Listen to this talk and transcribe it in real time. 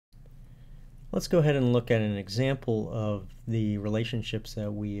Let's go ahead and look at an example of the relationships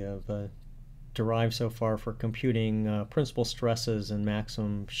that we have derived so far for computing principal stresses and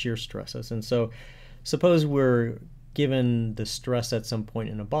maximum shear stresses. And so suppose we're given the stress at some point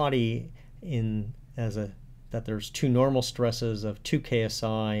in a body that there's two normal stresses of 2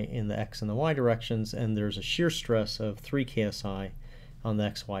 ksi in the x and the y directions, and there's a shear stress of 3 ksi on the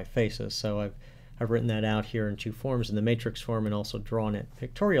xy faces. So I've written that out here in two forms, in the matrix form and also drawn it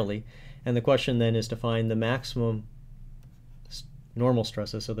pictorially. And the question then is to find the maximum normal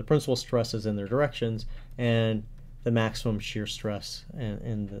stresses, so the principal stresses in their directions, and the maximum shear stress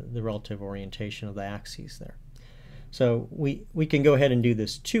and the relative orientation of the axes there. So we can go ahead and do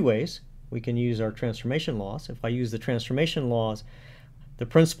this two ways. We can use our transformation laws. If I use the transformation laws, the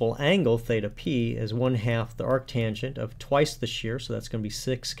principal angle, theta p, is 1/2 the arctangent of twice the shear, so that's going to be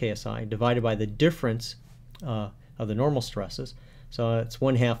 6 ksi, divided by the difference of the normal stresses. So it's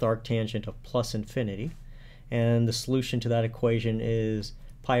 1/2 the arctangent of plus infinity. And the solution to that equation is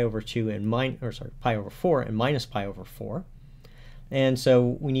pi over 4 and minus pi over 4. And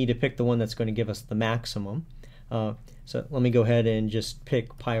so we need to pick the one that's going to give us the maximum. So let me go ahead and just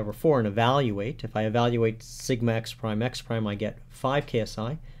pick pi over 4 and evaluate. If I evaluate sigma x prime, I get 5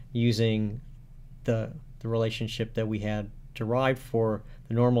 ksi using the relationship that we had derived for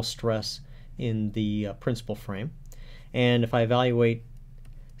the normal stress in the principal frame. And if I evaluate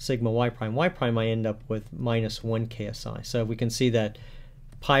sigma y prime, I end up with minus 1 ksi. So we can see that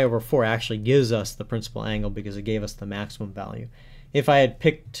pi over 4 actually gives us the principal angle because it gave us the maximum value. If I had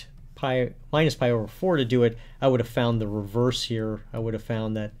picked minus pi over 4 to do it, I would have found the reverse here. I would have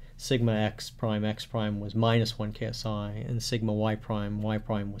found that sigma x prime was minus 1 ksi and sigma y prime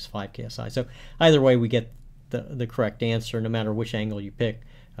was 5 ksi. So either way we get the correct answer no matter which angle you pick,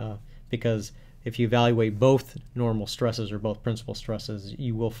 because if you evaluate both normal stresses or both principal stresses,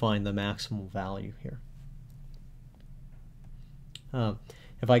 you will find the maximal value here.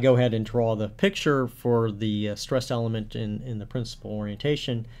 If I go ahead and draw the picture for the stress element in the principal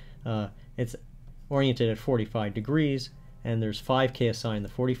orientation, it's oriented at 45 degrees, and there's 5 ksi in the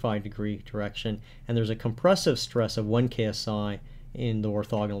 45 degree direction, and there's a compressive stress of 1 ksi in the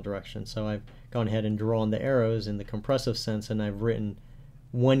orthogonal direction. So I've gone ahead and drawn the arrows in the compressive sense, and I've written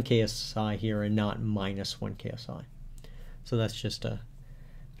 1 ksi here and not minus 1 ksi. So that's just a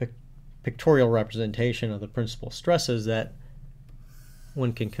pictorial representation of the principal stresses that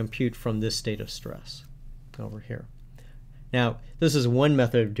one can compute from this state of stress over here. Now, this is one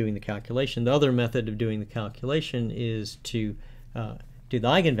method of doing the calculation. The other method of doing the calculation is to do the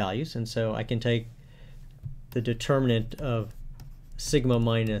eigenvalues, and so I can take the determinant of sigma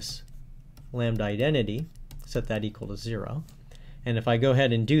minus lambda identity, set that equal to 0. And if I go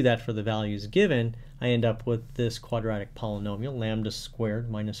ahead and do that for the values given, I end up with this quadratic polynomial, lambda squared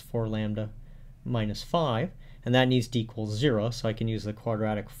minus 4 lambda minus 5, and that needs to equal 0, so I can use the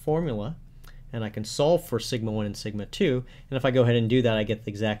quadratic formula, and I can solve for sigma 1 and sigma 2, and if I go ahead and do that, I get the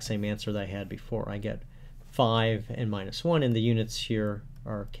exact same answer that I had before. I get 5 and minus 1, and the units here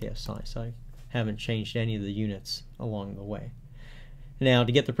are ksi, so I haven't changed any of the units along the way. Now,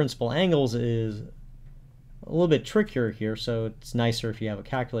 to get the principal angles is a little bit trickier here, so it's nicer if you have a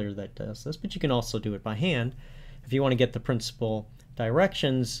calculator that does this, but you can also do it by hand. If you want to get the principal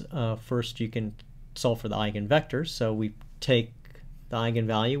directions, first you can solve for the eigenvectors. So we take the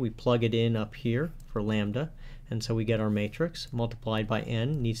eigenvalue, we plug it in up here for lambda, and so we get our matrix multiplied by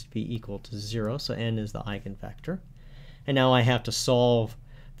n needs to be equal to 0, so n is the eigenvector. And now I have to solve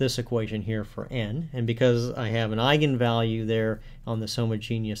this equation here for n, and because I have an eigenvalue there on this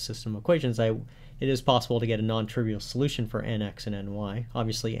homogeneous system of equations, it is possible to get a non-trivial solution for nx and ny.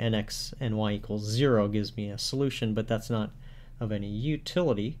 Obviously nx and y equals 0 gives me a solution, but that's not of any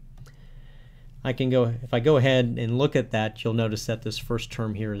utility. If I go ahead and look at that, you'll notice that this first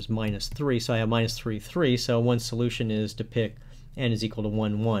term here is minus 3, so I have minus 3, 3, so one solution is to pick n is equal to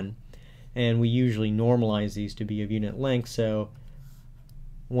 1, 1. And we usually normalize these to be of unit length, so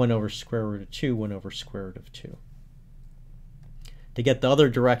 1 over square root of 2, 1 over square root of 2. To get the other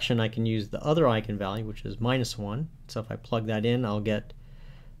direction, I can use the other eigenvalue, which is minus 1. So if I plug that in, I'll get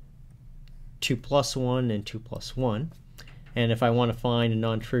 2 plus 1 and 2 plus 1. And if I want to find a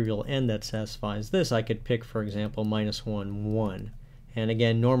non-trivial n that satisfies this, I could pick, for example, minus 1, 1. And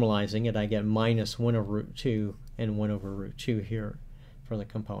again, normalizing it, I get minus 1 over root 2 and 1 over root 2 here for the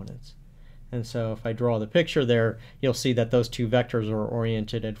components. And so if I draw the picture there, you'll see that those two vectors are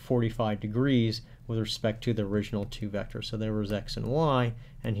oriented at 45 degrees with respect to the original two vectors. So there was x and y,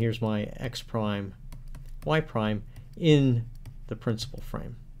 and here's my x prime, y prime in the principal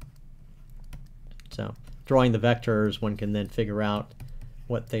frame. So drawing the vectors, one can then figure out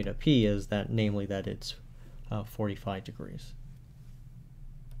what theta p is, that namely that it's 45 degrees.